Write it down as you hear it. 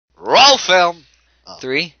Roll film. Oh.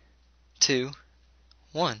 3, 2,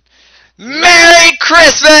 1. Merry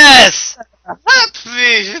Christmas!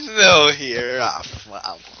 Happy New Year.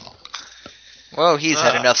 Whoa, he's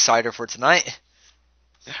had enough cider for tonight.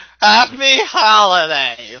 Happy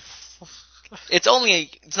holidays. It's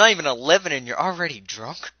not even 11 and you're already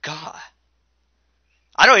drunk? God.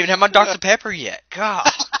 I don't even have my Dr. Pepper yet. God.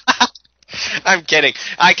 I'm kidding.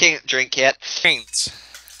 I can't drink yet.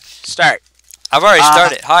 Start. I've already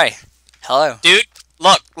started. Hi. Hello. Dude,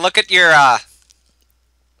 look at your, I'm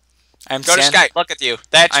go to Santa. Skype, look at you.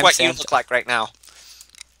 That's I'm what you Santa. look like right now.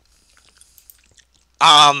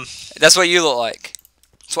 That's what you look like.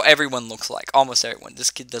 That's what everyone looks like. Almost everyone. This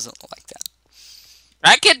kid doesn't look like that.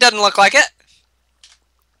 That kid doesn't look like it.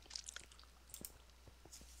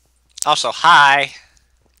 Also, hi.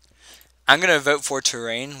 I'm going to vote for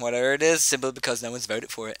terrain, whatever it is, simply because no one's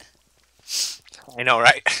voted for it. I know,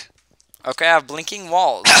 right? Okay, I have blinking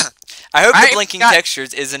walls. I hope the blinking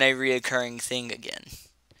textures isn't a reoccurring thing again.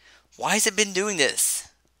 Why has it been doing this?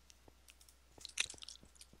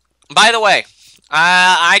 By the way,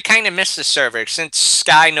 I kind of miss the server since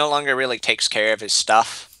Sky no longer really takes care of his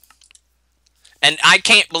stuff. And I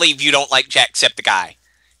can't believe you don't like Jacksepticeye.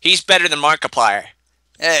 He's better than Markiplier.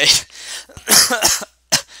 Hey.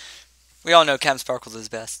 We all know Captain Sparkles is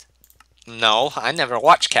best. No, I never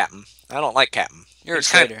watched Captain. I don't like Captain. You're a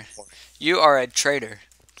traitor. You are a traitor.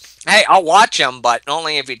 Hey, I'll watch him, but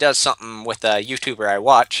only if he does something with a YouTuber I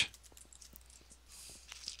watch.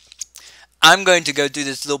 I'm going to go do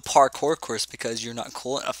this little parkour course because you're not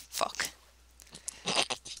cool enough. Fuck.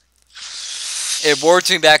 It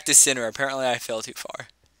warped me back to center. Apparently I fell too far.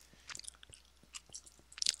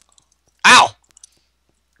 Ow!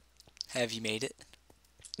 Have you made it?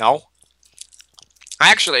 No. I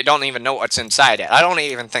actually don't even know what's inside it. I don't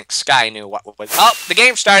even think Sky knew what was... Oh, the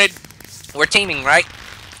game started. We're teaming, right?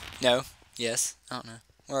 No. Yes. I don't know.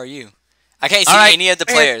 Where are you? I can't see Alright. any of the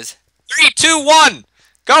players. 3, 2, 1!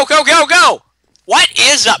 Go, go, go, go! What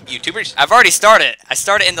is up, YouTubers? I've already started. I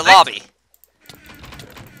started in the lobby.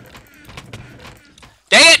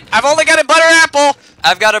 Dang it! I've only got a butter apple!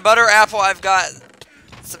 I've got a butter apple. I've got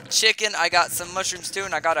some chicken. I got some mushrooms too,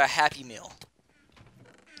 and I got a Happy Meal.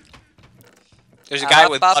 There's a guy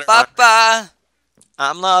with butter on.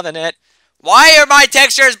 I'm loving it. Why are my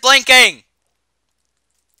textures blinking?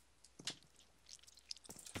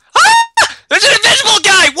 Ah! There's an invisible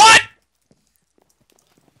guy! What?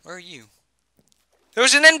 Where are you?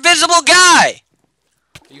 There's an invisible guy!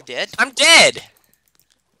 Are you dead? I'm dead.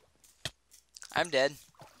 I'm dead.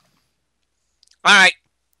 Alright.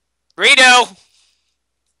 Rito!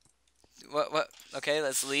 What? Okay,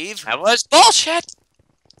 let's leave. That was bullshit!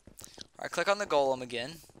 Alright, click on the golem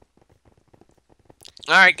again.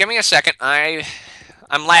 Alright, give me a second.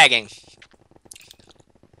 I'm lagging.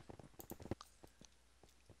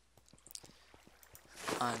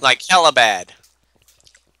 Like hella bad.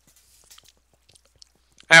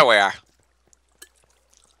 There we are.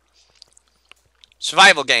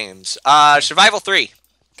 Survival games. Survival 3.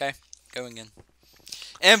 Okay, going in.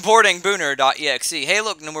 Importing booner.exe. Hey,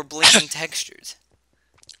 look, no more blinking textures.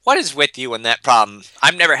 What is with you and that problem?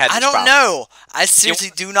 I've never had this problem. I don't know. I seriously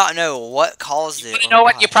do not know what caused it. You know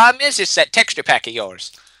what your problem is? It's that texture pack of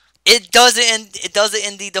yours. It does it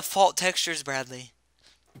in the default textures, Bradley.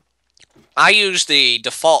 I use the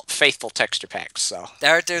default faithful texture packs, so.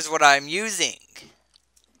 There's what I'm using.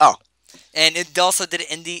 Oh. And it also did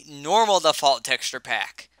it in the normal default texture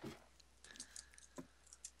pack.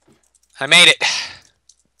 I made it.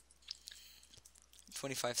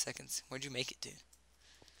 25 seconds. Where'd you make it to?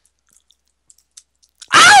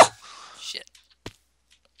 Ow! Shit.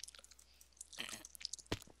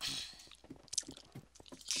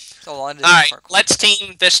 Alright, let's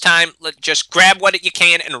team this time. Just grab what you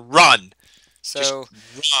can and run. So,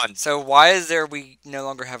 just run. So why is there we no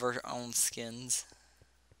longer have our own skins?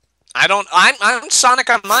 I'm Sonic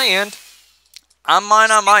on my end. I'm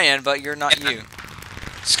mine on my end, but you're not you.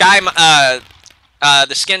 Sky,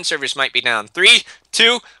 the skin servers might be down. 3,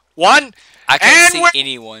 2, 1. I can't see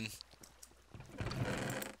anyone.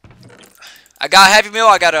 I got a Happy Meal.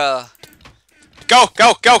 I got a... Go,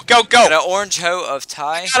 go, go, go, go. Got an orange hoe of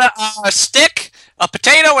Thai. I got a stick, a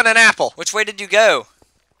potato, and an apple. Which way did you go?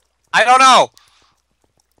 I don't know.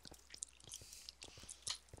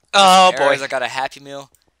 Oh, boy. I got a Happy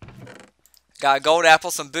Meal. Got a gold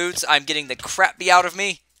apple, some boots. I'm getting the crap beat out of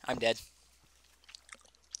me. I'm dead.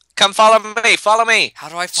 Come follow me. Follow me. How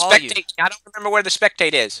do I follow you? I don't remember where the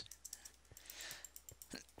spectate is.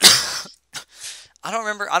 I don't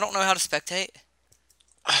remember. I don't know how to spectate.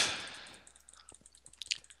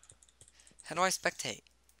 How do I spectate?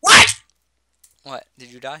 What? What?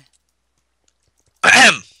 Did you die?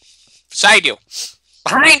 Beside you.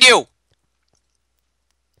 Behind you!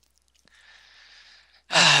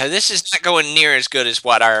 This is not going near as good as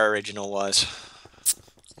what our original was.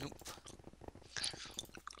 Nope.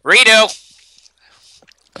 Redo!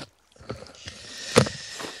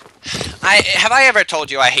 Have I ever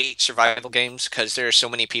told you I hate survival games because there are so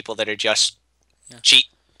many people that are just cheat?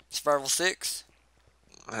 Survival 6.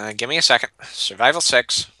 Give me a second. Survival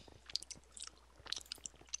 6.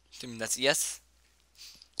 Assuming that's a yes.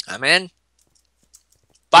 I'm in.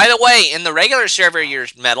 By the way, in the regular server you're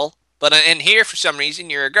metal, but in here for some reason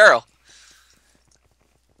you're a girl.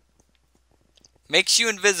 Makes you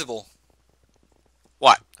invisible.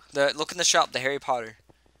 What? Look in the shop, the Harry Potter.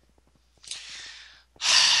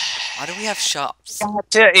 Why do we have shops?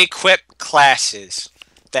 To equip classes.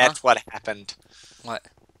 That's what happened. What?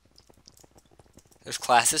 There's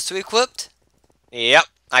classes to equip? Yep.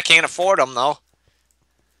 I can't afford them though.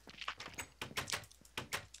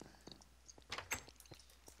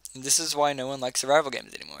 And this is why no one likes survival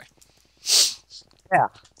games anymore. Yeah.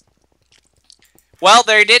 Well,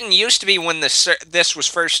 there didn't used to be when this was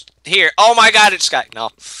first here. Oh my God, it's Sky. No.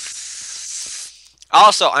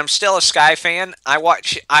 Also, I'm still a Sky fan. I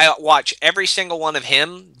watch every single one of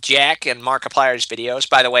him, Jack, and Markiplier's videos.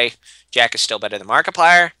 By the way, Jack is still better than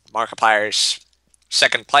Markiplier. Markiplier's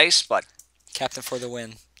second place, but Captain for the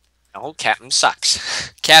win. no, Captain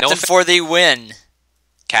sucks. Captain for the win.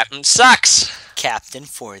 Captain sucks. Captain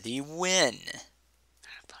for the win.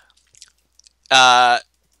 The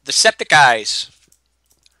septic eyes.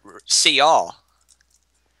 See all.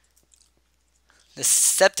 The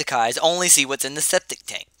septic eyes only see what's in the septic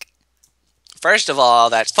tank. First of all,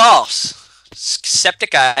 that's false.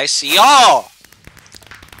 Septic eyes see all.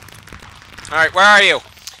 Alright, where are you?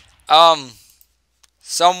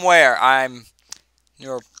 Somewhere. I'm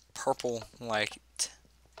near a purple light.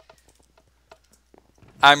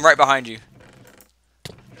 I'm right behind you.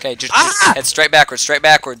 Okay, just head straight backwards, straight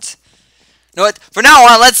backwards. You know what? For now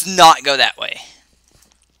on, let's not go that way.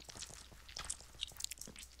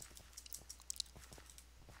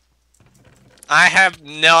 I have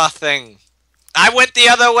nothing. I went the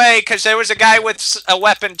other way because there was a guy with a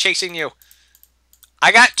weapon chasing you.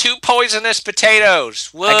 I got 2 poisonous potatoes.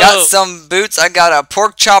 Whoa. I got some boots. I got a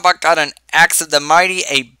pork chop. I got an axe of the mighty.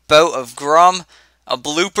 A boat of grum. A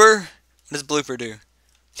blooper. What does blooper do?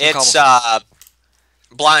 It's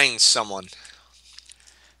blinds someone.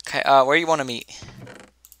 Okay. Where you want to meet?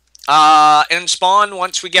 In spawn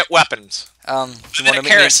once we get weapons. You want to meet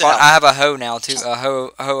me in spawn? I have a hoe now too. A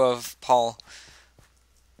hoe of Paul.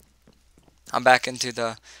 I'm back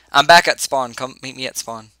at spawn. Come meet me at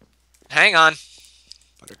spawn. Hang on.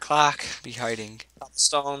 Butter clock. Be hiding.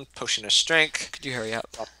 Stone. Potion of strength. Could you hurry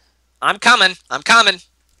up? I'm coming. I'm coming.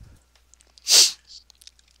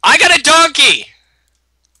 I got a donkey.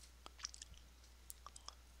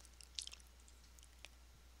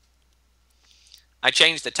 I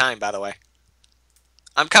changed the time, by the way.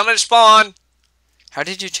 I'm coming to spawn. How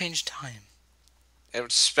did you change time? It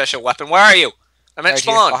was a special weapon. Where are you? I'm at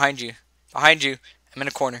spawn. Here, behind you. Behind you. I'm in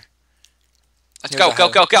a corner. Let's go, go,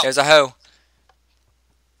 go, go. There's a hoe.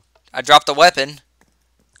 I dropped the weapon.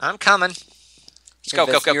 I'm coming. Let's go,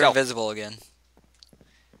 go, go, You're go. invisible again.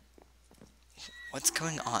 What's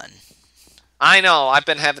going on? I know. I've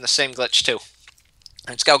been having the same glitch, too.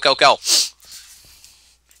 Let's go, go, go.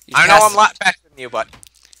 I know I'm a lot faster than you, but...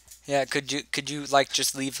 Yeah, could you like,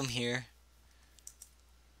 just leave them here?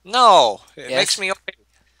 No. It makes me...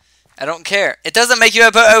 I don't care. It doesn't make you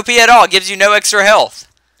OP at all. It gives you no extra health.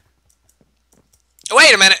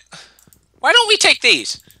 Wait a minute. Why don't we take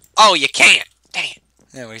these? Oh, you can't. Dang it.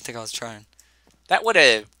 Yeah, what do you think I was trying? That would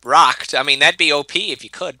have rocked. I mean, that'd be OP if you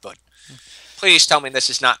could, but... Please tell me this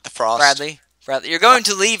is not the frost. Bradley, you're going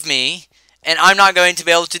to leave me, and I'm not going to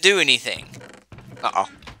be able to do anything. Uh-oh.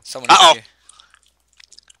 Someone here.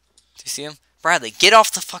 Do you see him? Bradley, get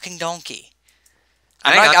off the fucking donkey.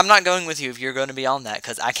 I'm not going with you if you're going to be on that,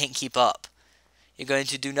 because I can't keep up. You're going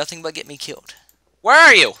to do nothing but get me killed. Where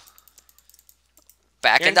are you?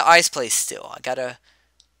 Back in the ice place still. I got a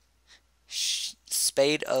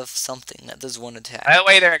spade of something that does 1 attack. By the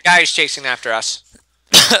way, there are guys chasing after us.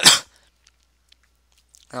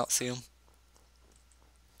 I don't see him.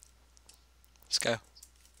 Let's go.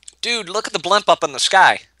 Dude, look at the blimp up in the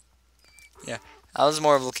sky. Yeah. I was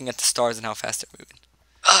more of looking at the stars and how fast they're moving.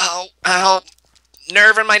 Ow, ow.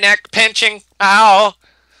 Nerve in my neck, pinching. Ow.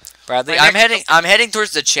 Bradley, I'm heading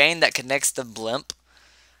towards the chain that connects the blimp.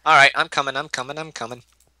 Alright, I'm coming, I'm coming, I'm coming.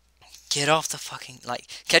 Get off the fucking,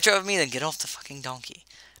 catch up with me, then get off the fucking donkey.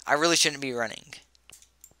 I really shouldn't be running.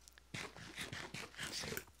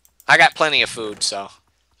 I got plenty of food, so.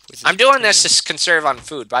 I'm doing this to conserve on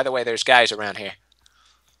food. By the way, there's guys around here.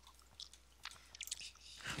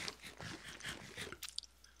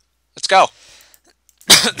 Let's go.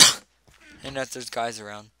 And that there's guys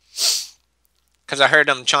around. Because I heard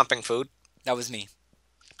them chomping food. That was me.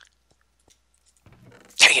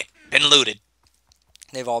 Dang it. Been looted.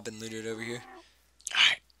 They've all been looted over here.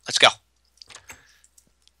 Alright, let's go.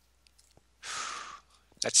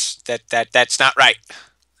 That's not right.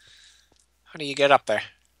 How do you get up there?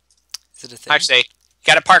 Is it a thing? Actually, you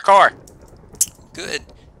gotta parkour. Good.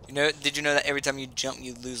 Did you know that every time you jump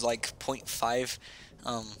you lose like 0.5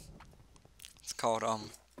 it's called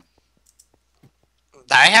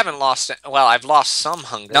I haven't lost. Well, I've lost some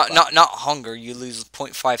hunger. not hunger. You lose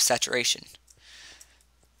 0.5 saturation.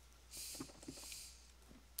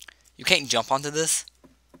 You can't jump onto this.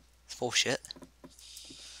 It's bullshit.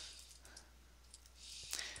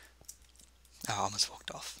 Oh, I almost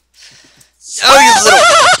walked off. Oh, you little.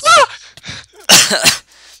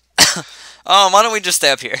 Why don't we just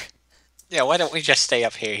stay up here? Yeah, why don't we just stay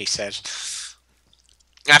up here? He says.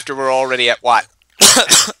 After we're already at what?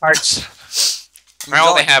 Parts. I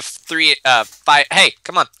only have 3, 5. Hey,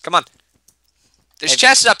 come on. There's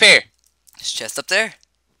chests up here. There's chests up there.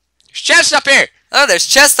 There's chests up here. Oh, there's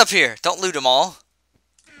chests up here. Don't loot them all.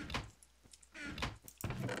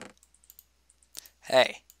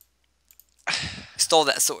 Hey. Stole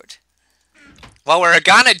that sword. Well, we're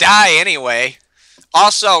gonna die anyway.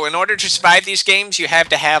 Also, in order to survive these games, you have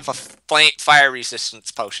to have a fire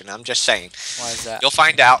resistance potion. I'm just saying. Why is that? You'll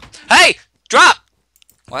find out. Hey! Drop!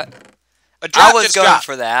 What? A drop I was going dropped.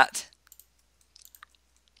 for that.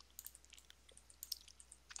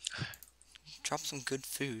 Drop some good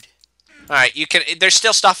food. Alright, you can. There's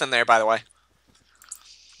still stuff in there, by the way.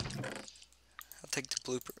 I'll take the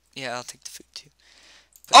blooper. Yeah, I'll take the food too.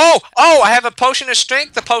 Oh! I have a potion of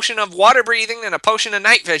strength, a potion of water breathing, and a potion of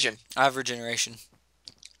night vision. I have regeneration.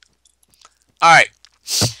 Alright.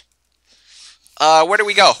 Where do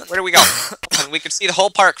we go? And we can see the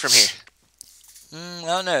whole park from here. I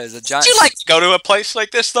don't know. There's a giant. Would you like to go to a place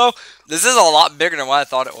like this, though? This is a lot bigger than what I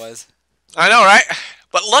thought it was. I know, right?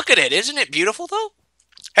 But look at it. Isn't it beautiful, though?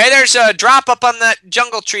 Hey, there's a drop up on that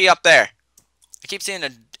jungle tree up there. I keep seeing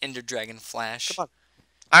an ender dragon flash. Come on.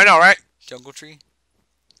 I know, right? Jungle tree.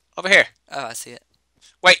 Over here. Oh, I see it.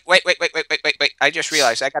 Wait. I just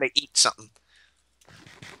realized I gotta eat something.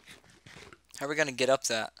 How are we gonna get up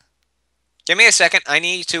that? Give me a second. I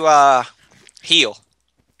need to, heal.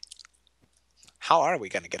 How are we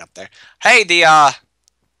gonna get up there? Hey, the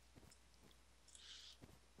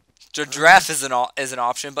giraffe is an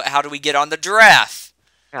option, but how do we get on the giraffe?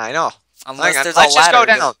 Yeah, I know. Unless there's Let's a ladder. just go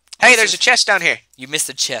down. Hey, there's a chest down here. You missed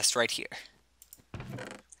a chest right here.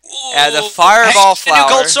 Yeah, the fireball flower. A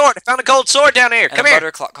gold sword. I found a gold sword down here. And Come a here.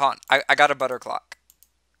 butter clock. I got a butter clock.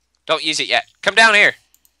 Don't use it yet. Come down here.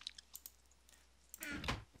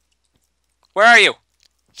 Where are you?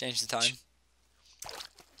 Change the time.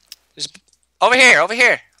 Over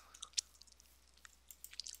here.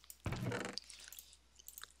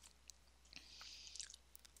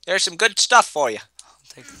 There's some good stuff for you. I'll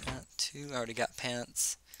take that too. I already got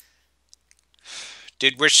pants.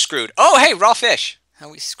 Dude, we're screwed. Oh, hey, raw fish. How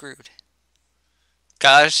we screwed?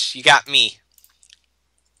 Cause you got me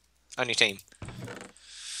on your team.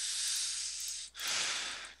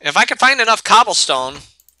 If I could find enough cobblestone,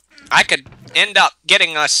 I could end up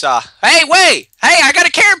getting us, Hey, wait! Hey, I got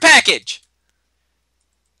a care package!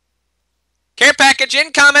 Care package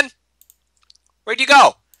incoming! Where'd you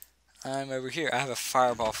go? I'm over here. I have a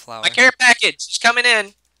fireball flower. My care package is coming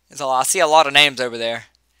in. I see a lot of names over there.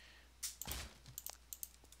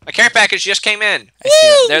 My care package just came in. I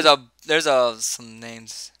see that. There's some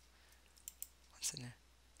names. What's in there?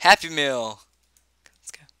 Happy Meal.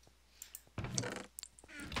 Let's go.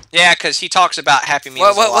 Yeah, because he talks about Happy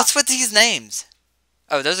Meals a lot. What's with these names?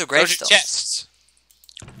 Oh, those are gravestones. Those are chests.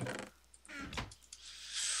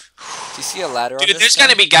 Do you see a ladder on Dude, this there's guy?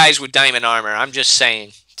 gonna be guys with diamond armor. I'm just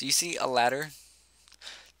saying. Do you see a ladder?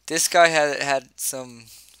 This guy had some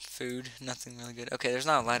food. Nothing really good. Okay, there's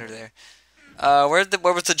not a ladder there.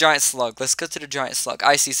 Where was the giant slug? Let's go to the giant slug.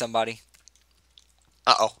 I see somebody.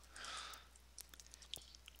 Uh-oh.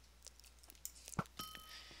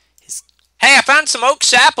 Hey, I found some oak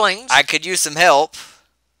saplings. I could use some help.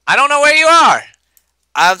 I don't know where you are.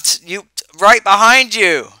 Right behind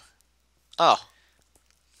you. Oh.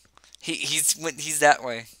 He's that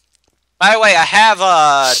way. By the way, I have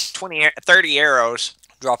 30 arrows.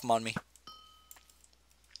 Drop them on me.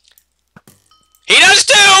 He does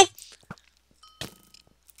too.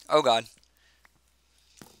 Oh God.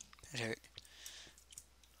 It hurt.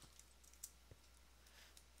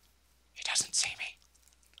 He doesn't see me.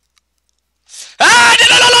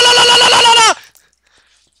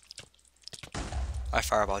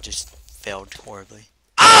 fireball just failed horribly.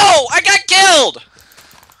 Oh! I got killed!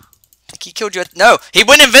 I think he killed you. No, he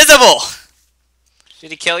went invisible.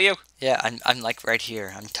 Did he kill you? Yeah, I'm like right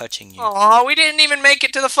here. I'm touching you. Oh, we didn't even make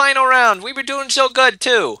it to the final round. We were doing so good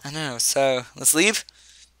too. I know. So let's leave.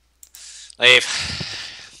 Leave.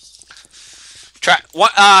 Try one.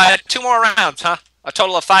 2 more rounds, huh? A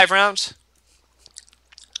total of 5 rounds.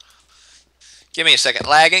 Give me a second.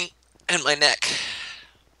 Lagging in my neck.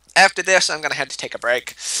 After this, I'm gonna have to take a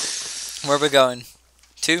break. Where are we going?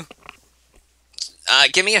 2?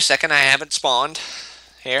 Give me a second. I haven't spawned.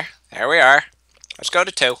 Here. There we are. Let's go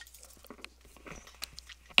to 2.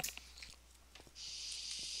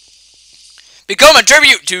 Become a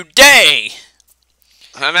tribute today.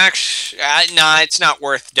 I'm actually... nah, it's not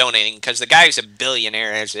worth donating, because the guy's a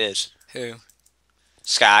billionaire as is. Who?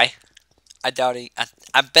 Sky. I doubt he...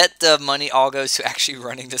 I bet the money all goes to actually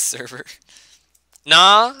running this server.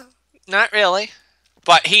 Nah, not really.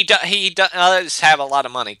 But he does have a lot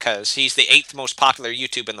of money, because he's the 8th most popular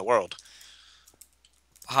YouTube in the world.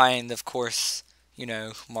 Behind, of course, you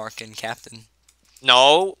know, Mark and Captain.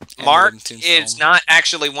 No, And Mark Tombstone. is not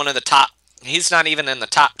actually one of the top... He's not even in the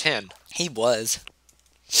top 10. He was.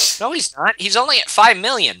 No, he's not. He's only at 5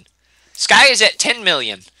 million. Sky is at 10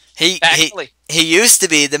 million. He Actually. he used to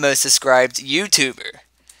be the most subscribed YouTuber.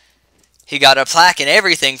 He got a plaque and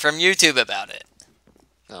everything from YouTube about it.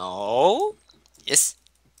 No. Yes.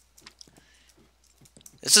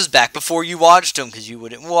 This was back before you watched him, because you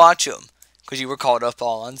wouldn't watch him. Because you were caught up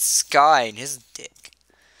all on Sky and his dick.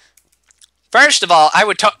 First of all, I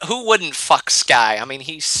would talk... Who wouldn't fuck Sky? I mean,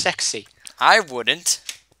 he's sexy. I wouldn't.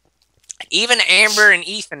 Even Amber and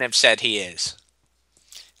Ethan have said he is.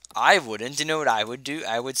 I wouldn't. You know what I would do?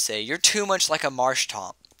 I would say, you're too much like a marsh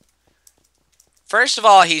tomp. First of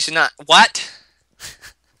all, he's not... What?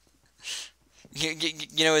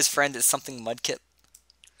 You know his friend is something Mudkip?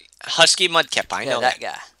 Husky Mudkip, I Yeah, know that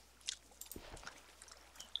guy.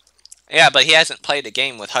 Yeah, but he hasn't played a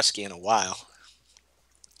game with Husky in a while.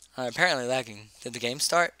 Apparently lagging. Did the game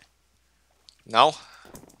start? No?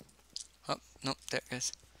 Oh, no, there it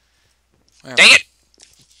goes. Dang it!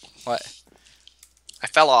 What? I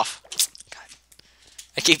fell off. God.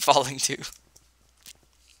 I keep falling too.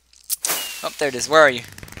 Oh, there it is. Where are you?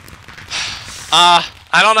 I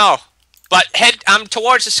don't know. But I'm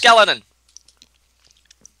towards the skeleton.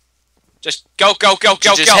 Just go, go, go,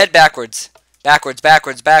 go, Just go. head backwards. Backwards,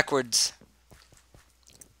 backwards, backwards.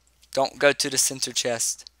 Don't go to the center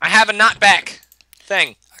chest. I have a knockback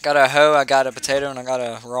thing. I got a hoe, I got a potato, and I got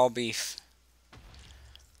a raw beef.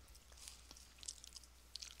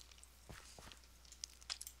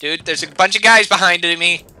 Dude, there's a bunch of guys behind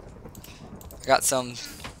me. I got some...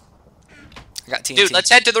 I got TNT. Dude, let's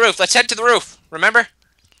head to the roof. Let's head to the roof. Remember?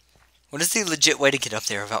 What is the legit way to get up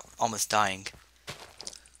there without almost dying?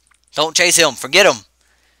 Don't chase him. Forget him.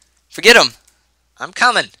 Forget him. I'm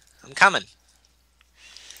coming. I'm coming.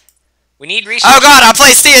 We need resources. Oh god, I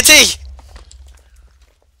placed TNT!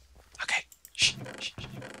 Okay. Shh, shh, shh.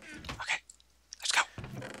 Okay. Let's go.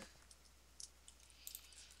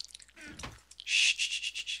 Shh, shh,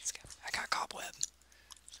 shh, shh. Let's go. I got cobweb.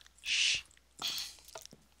 Shh.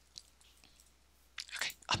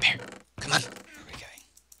 Okay, up here. Come on. Where are we going?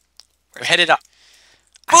 We're headed up.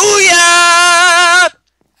 Booyah!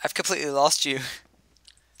 I've completely lost you.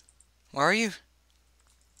 Where are you?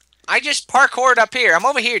 I just parkoured up here. I'm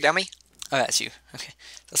over here, dummy. Oh, that's you. Okay.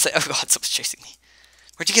 Let's say, oh god, someone's chasing me.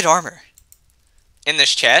 Where'd you get armor? In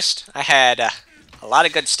this chest, I had a lot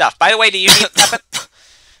of good stuff. By the way, do you need a weapon?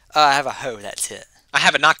 I have a hoe, that's it. I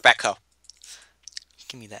have a knockback hoe.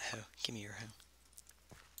 Give me that hoe. Give me your hoe.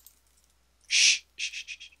 Shh, shh, shh,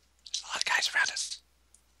 shh. There's a lot of guys around us.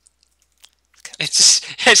 It's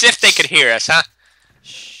as if they could hear us, huh?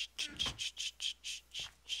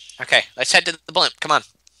 Okay, let's head to the blimp. Come on.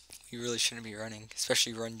 You really shouldn't be running,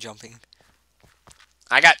 especially run jumping.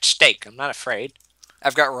 I got steak. I'm not afraid.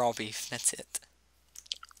 I've got raw beef, that's it.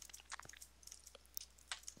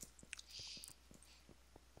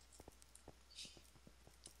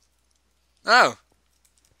 Oh.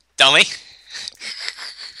 Dummy.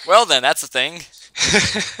 Well then, that's a thing.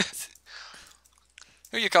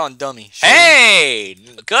 Who you calling dummy? Shorty? Hey!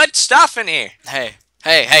 Good stuff in here. Hey.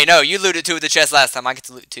 Hey, hey, no, you looted 2 of the chests last time. I get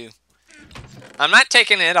to loot 2. I'm not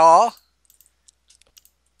taking it all.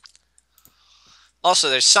 Also,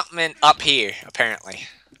 there's something up here, apparently.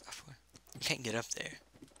 You can't get up there.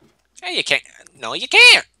 Hey, you can't. No, you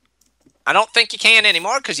can't. I don't think you can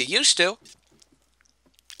anymore because you used to.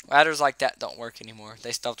 Ladders like that don't work anymore.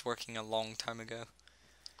 They stopped working a long time ago.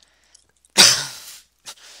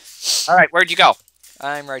 All right, where'd you go?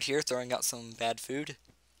 I'm right here throwing out some bad food.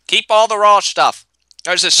 Keep all the raw stuff.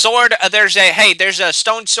 There's a sword. There's a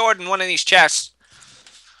stone sword in one of these chests.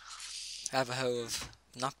 I have a hoe of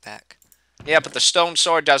knockback. Yeah, but the stone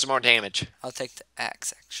sword does more damage. I'll take the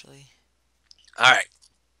axe, actually. All right,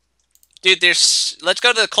 dude. Let's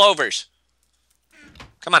go to the clovers.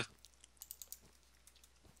 Come on,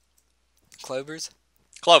 Clovers?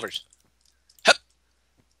 clovers. Hup.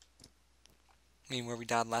 I mean, where we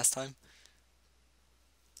died last time?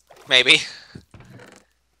 Maybe.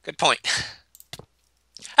 Good point.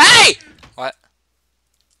 Hey! What?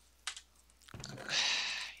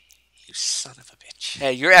 You son of a bitch.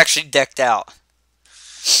 Hey, you're actually decked out.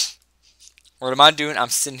 What am I doing? I'm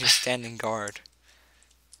sitting here standing guard.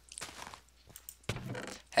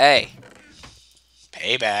 Hey.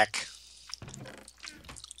 Payback.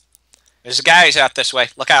 There's guys out this way.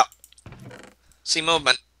 Look out. See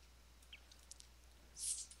movement.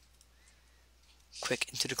 Quick,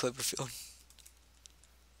 into the clover field.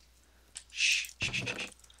 Shh, shh, shh, shh.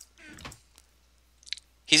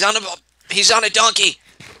 He's on a donkey.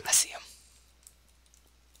 I see him.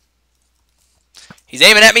 He's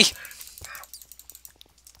aiming at me.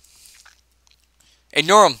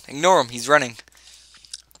 Ignore him. Ignore him. He's running.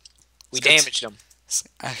 We damaged him.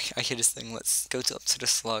 I hit his thing. Let's go up to the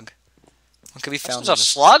slug. What could be This found? is a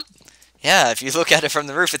slug? Yeah, if you look at it from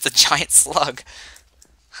the roof, it's a giant slug.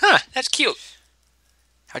 Huh, that's cute.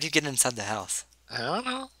 How do you get inside the house? I don't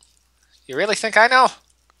know. You really think I know?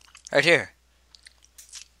 Right here.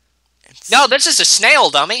 No, this is a snail,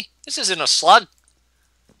 dummy. This isn't a slug.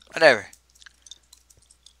 Whatever.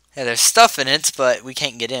 Yeah, there's stuff in it, but we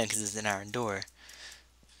can't get in because it's an iron door.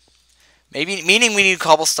 Meaning we need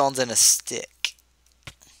cobblestones and a stick.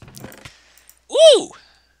 Ooh!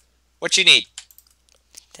 What you need?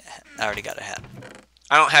 I already got a hat.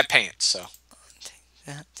 I don't have pants, so. Take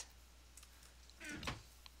that.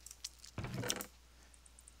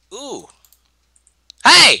 Ooh.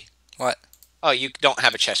 Hey! What? Oh, you don't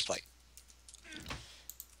have a chest plate.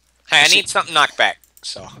 Hey, I need something knocked back,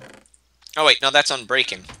 so. Oh, wait, no, that's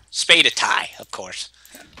unbreaking. Spade a tie, of course.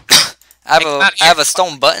 I have a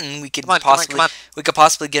stone button. We could Come on, we could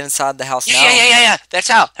possibly get inside the house now. Yeah. That's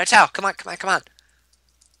how. Come on.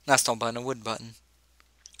 Not stone button, a wood button.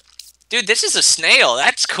 Dude, this is a snail.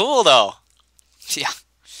 That's cool, though. Yeah,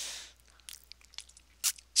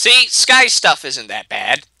 See, sky stuff isn't that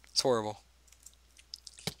bad. it's horrible.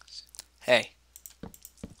 Hey.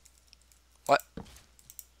 What?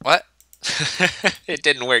 What? It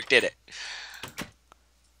didn't work, did it?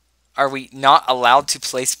 Are we not allowed to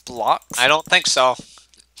place blocks? I don't think so.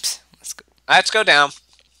 Let's go. Let's go down.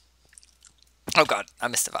 Oh god, I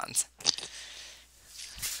missed the vines.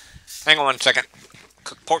 Hang on 1 second.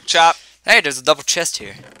 Cook pork chop. Hey, there's a double chest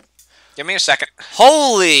here. Give me a second.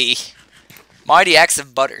 Holy! Mighty axe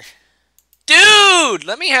of butter. Dude,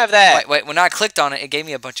 let me have that. Wait, when I clicked on it, it gave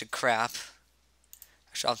me a bunch of crap.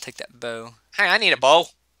 Actually, I'll take that bow. Hey, I need a bow.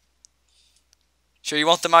 Sure you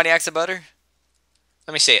want the mighty axe of butter?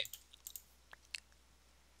 Let me see it.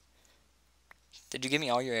 Did you give me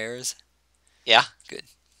all your arrows? Yeah. Good.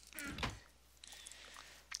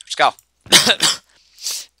 Let's go.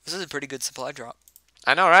 This is a pretty good supply drop.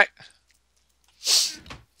 I know, right?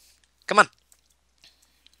 Come on.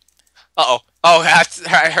 Uh-oh. Oh,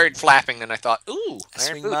 I heard flapping, and I thought, ooh, I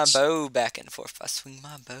iron swing boots. my bow back and forth. I swing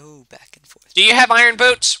my bow back and forth. Do you have iron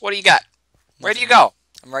boots? What do you got? Where do you go?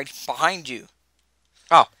 I'm right behind you.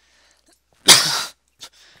 Oh.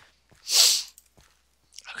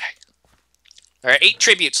 Okay. There are 8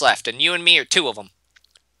 tributes left, and you and me are 2 of them.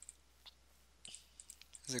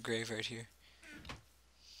 There's a grave right here.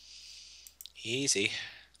 Easy.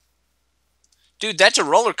 Dude, that's a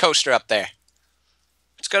roller coaster up there.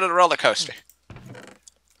 Let's go to the roller coaster.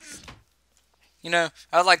 You know,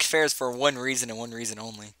 I like fairs for one reason and one reason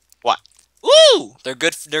only. What? Ooh! They're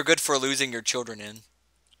good for losing your children in.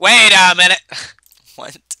 Wait a minute.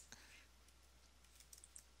 What?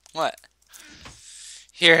 What?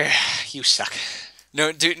 You suck.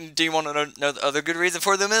 No, do you want to know the other good reason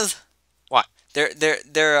for them is? What?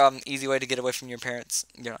 They're easy way to get away from your parents.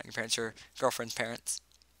 You're not your parents, your girlfriend's parents.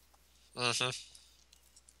 Mm-hmm.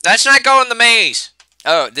 Let's not go in the maze.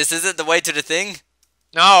 Oh, this isn't the way to the thing?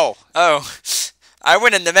 No. Oh, I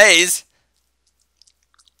went in the maze.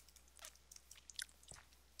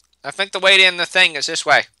 I think the way to end the thing is this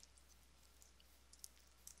way.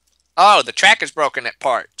 Oh, the track is broken at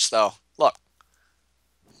parts, though. Look.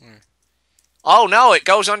 Oh, no, it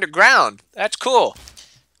goes underground. That's cool.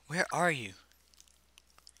 Where are you?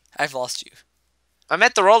 I've lost you. I'm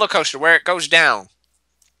at the roller coaster where it goes down.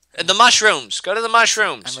 The mushrooms. Go to the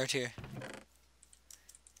mushrooms. I'm right here.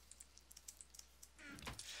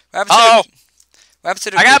 What Uh-oh. happened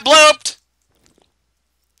to the I got blooped.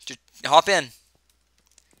 hop in.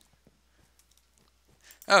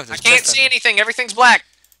 Oh, I there's can't see anything. Everything's black.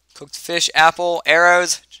 Cooked fish, apple,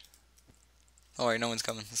 arrows. Oh wait, no one's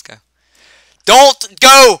coming. Let's go. Don't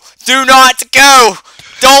go! Do not go!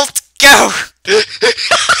 Don't go!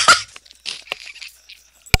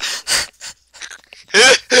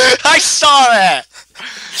 I saw that.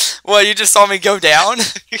 What, you just saw me go down?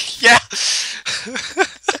 Yeah.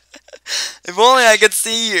 If only I could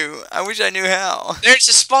see you. I wish I knew how. There's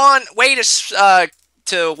a spawn way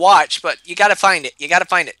to watch, but you gotta find it. You gotta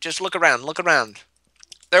find it. Just look around. Look around.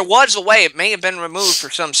 There was a way. It may have been removed for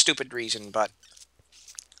some stupid reason, but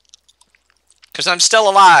because I'm still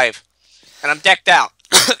alive and I'm decked out.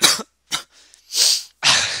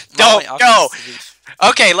 Don't go.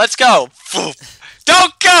 Okay, let's go.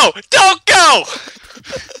 Don't go. Don't go.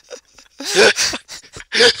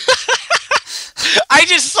 I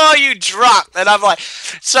just saw you drop, and I'm like,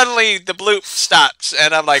 suddenly the bloop stops,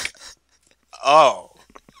 and I'm like, oh.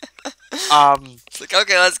 It's like,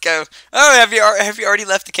 okay, let's go. Oh, have you already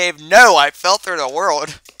left the cave? No, I fell through the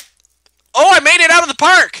world. Oh, I made it out of the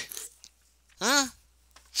park. Huh?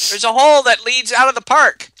 There's a hole that leads out of the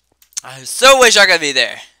park. I so wish I could be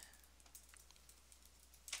there.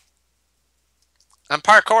 I'm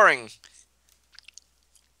parkouring.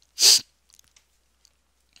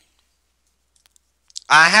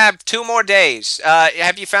 I have 2 more days.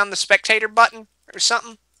 Have you found the spectator button or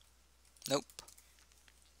something? Nope.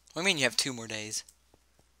 What do you mean you have 2 more days?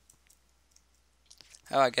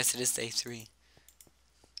 Oh, I guess it is day 3.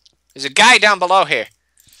 There's a guy down below here.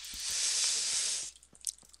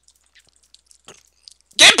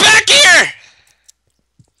 Get back here!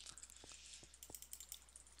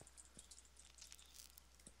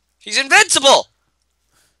 He's invincible!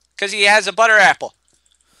 Because he has a butter apple.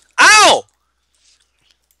 Ow!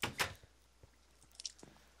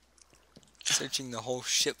 Searching the whole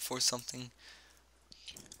ship for something.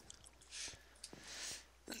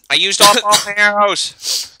 I used all my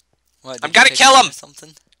arrows. What, I've got to kill him!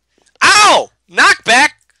 Something? Ow! Knockback!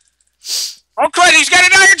 Oh crud, he's got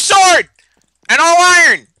an iron sword! And all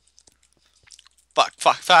iron! Fuck.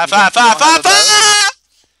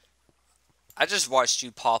 I just watched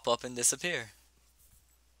you pop up and disappear.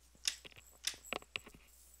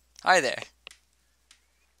 Hi there.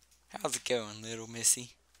 How's it going, little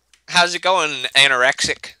missy? How's it going,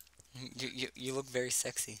 anorexic? You look very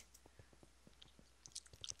sexy.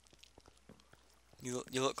 You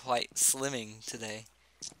look quite slimming today.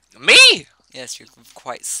 Me? Yes, you're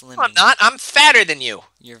quite slimming. I'm not. I'm fatter than you.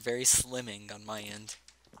 You're very slimming on my end.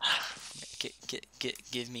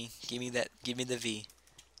 Give me the V.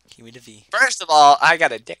 Give me the V. First of all, I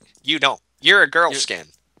got a dick. You don't. You're a girl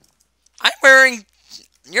skin. I'm wearing.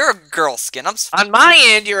 You're a girl skin. On my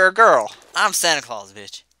end, you're a girl. I'm Santa Claus,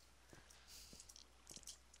 bitch.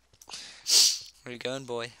 Where you going,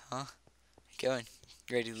 boy? Huh? You going?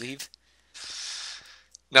 You ready to leave?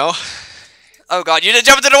 No. Oh God! You didn't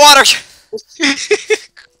jump into the water.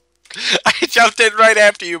 I jumped in right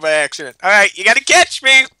after you by accident. All right, you gotta catch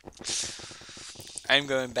me. I'm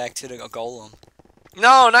going back to the golem.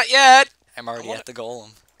 No, not yet. I'm already at the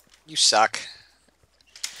golem. You suck.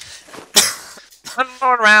 One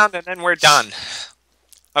more round and then we're done.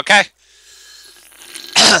 Okay?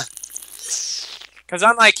 Because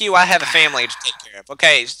unlike you, I have a family to take care of.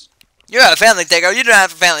 Okay? You have a family to take care of. You don't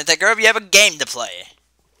have a family to take care of. You have a game to play.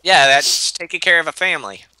 Yeah, that's taking care of a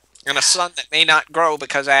family. And a son that may not grow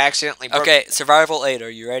because I accidentally broke. Okay, survival 8. Are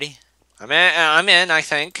you ready? I'm in, I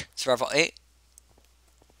think. Survival 8?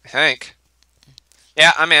 I think.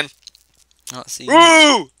 Yeah, I'm in. Oh, see.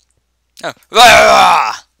 Woo! Oh.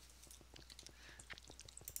 Ah!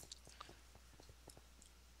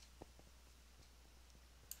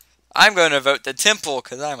 I'm going to vote the temple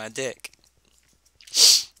because I'm a dick.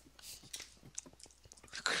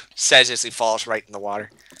 Says as he falls right in the water.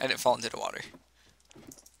 I didn't fall into the water.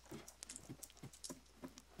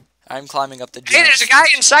 I'm climbing up the Hey, there's a guy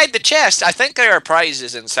inside the chest. I think there are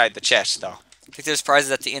prizes inside the chest, though. I think there's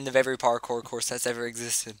prizes at the end of every parkour course that's ever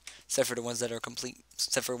existed. Except for the ones that are complete.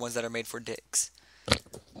 Except for ones that are made for dicks.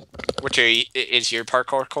 Which is your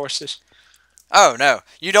parkour courses? Oh, no.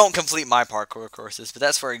 You don't complete my parkour courses, but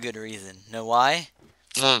that's for a good reason. Know why?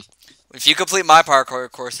 If you complete my parkour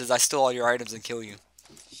courses, I steal all your items and kill you.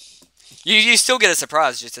 You still get a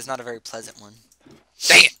surprise, just it's not a very pleasant one.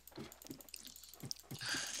 Dang it!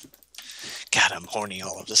 God, I'm horny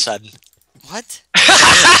all of a sudden. What?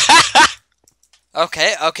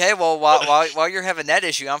 Okay, well, while you're having that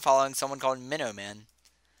issue, I'm following someone called Minnow Man.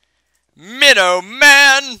 Minnow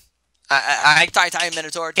Man! Tie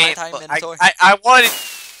Minotaur, tie Minotaur.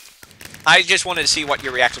 I just wanted to see what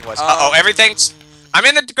your reaction was. Uh-oh, everything's... I'm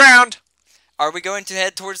in the ground. Are we going to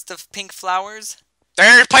head towards the pink flowers?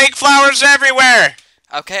 There's pink flowers everywhere.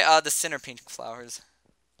 Okay, the center pink flowers.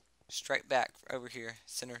 Straight back over here.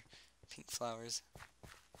 Center pink flowers.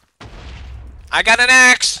 I got an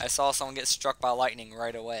axe. I saw someone get struck by lightning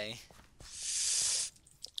right away.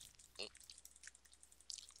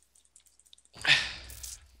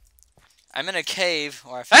 I'm in a cave,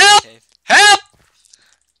 or I found Help! a cave. Help!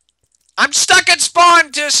 I'm stuck at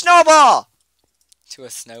spawn to a snowball. To a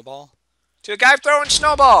snowball? To a guy throwing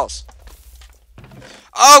snowballs.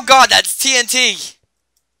 Oh god, that's TNT!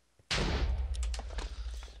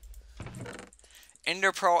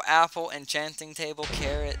 Ender Pearl, apple, enchanting table,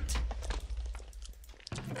 carrot.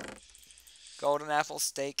 Golden apple,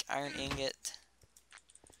 steak, iron ingot.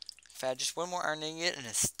 If I had just one more iron ingot and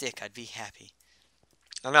a stick, I'd be happy.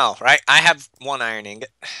 I know, right? I have one iron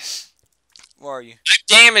ingot. Where are you? I'm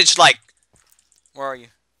damaged, like... Where are you?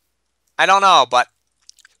 I don't know, but...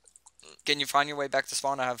 Can you find your way back to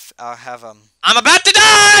spawn? I have I'm about to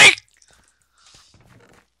die!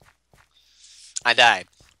 I died.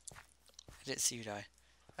 I didn't see you die.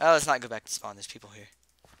 Oh, let's not go back to spawn. There's people here.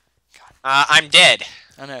 God. I'm dead.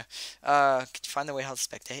 I know. Could you find the way how to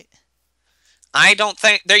spectate? I don't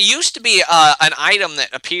think... There used to be an item that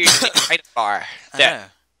appeared in the item bar. I know.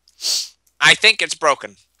 I think it's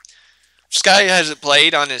broken. Sky hasn't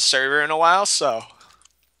played on his server in a while, so...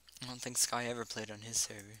 I don't think Sky ever played on his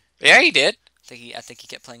server. Yeah, he did. I think he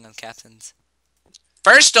kept playing on captains.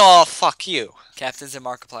 First of all, fuck you. Captains and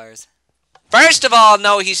Markipliers. First of all,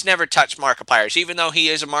 no, he's never touched Markipliers, even though he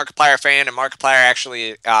is a Markiplier fan, and Markiplier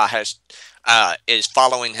actually is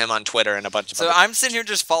following him on Twitter and a bunch of So other... I'm sitting here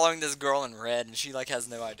just following this girl in red, and she like has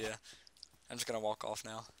no idea. I'm just gonna walk off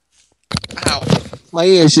now. Ow. My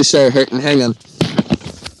ears just started hurting. Hang on.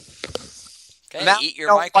 Okay, Now- eat your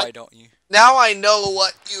no, mic, what- why don't you? Now I know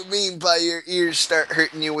what you mean by your ears start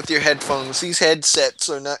hurting you with your headphones. These headsets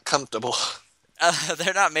are not comfortable.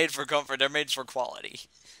 They're not made for comfort, they're made for quality.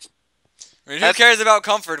 I mean, who cares about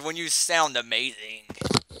comfort when you sound amazing?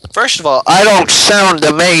 First of all, I don't sound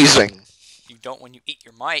amazing. You don't when you eat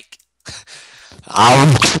your mic.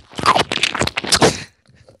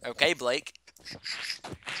 Okay, Blake.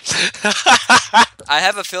 I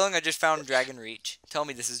have a feeling I just found Dragon Reach. Tell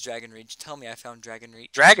me this is Dragon Reach. Tell me I found Dragon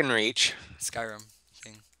Reach. Dragon Reach? Skyrim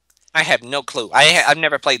thing. I have no clue. I've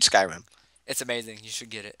never played Skyrim. It's amazing. You should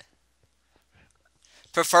get it.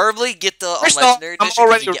 Preferably get the First of all, legendary I'm edition.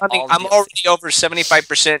 already 'cause you get running. all the I'm DLC. already over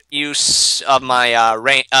 75% use of my Oh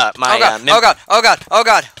god! Oh god! Oh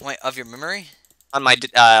god! Wait, of your memory? on my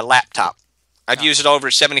laptop. I've Oh. used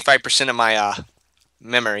over 75% of my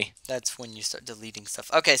memory. That's when you start deleting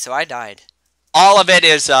stuff. Okay, so I died. All of it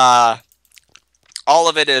is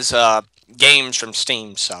games from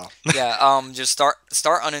Steam. So Yeah. Just start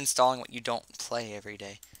uninstalling what you don't play every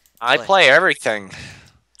day. I play everything,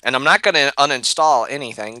 and I'm not gonna uninstall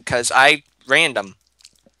anything because I random.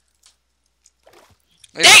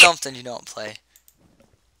 There's Dang it! something you don't play.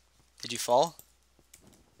 Did you fall?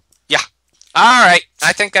 All right,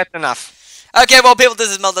 I think that's enough. Okay, well, people, this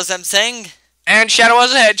is Melda saying. And Shadow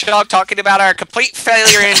was a Hedgehog talking about our complete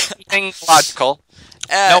failure in anything logical.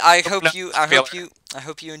 Nope, I nope,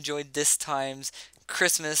 hope you enjoyed this time's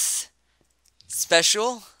Christmas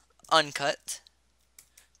special, uncut.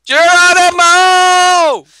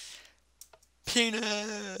 Geronimo!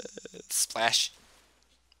 Peanut splash.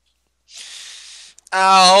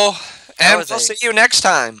 Oh, and was we'll a- see you next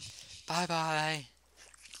time. Bye bye.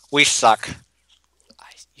 We suck.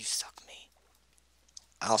 You suck me,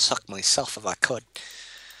 I'll suck myself if I could.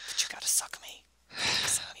 but you gotta suck me.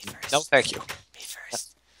 Suck me first. No, thank you. Me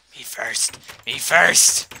first. Me first. Me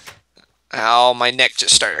first. Ow, my neck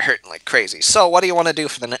just started hurting like crazy. So, what do you want to do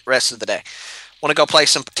for the rest of the day? Want to go play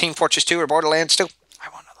some Team Fortress 2 or Borderlands 2? I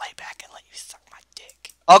want to lay back and let you suck my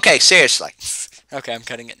dick. Okay, seriously. Okay, I'm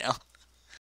cutting it now.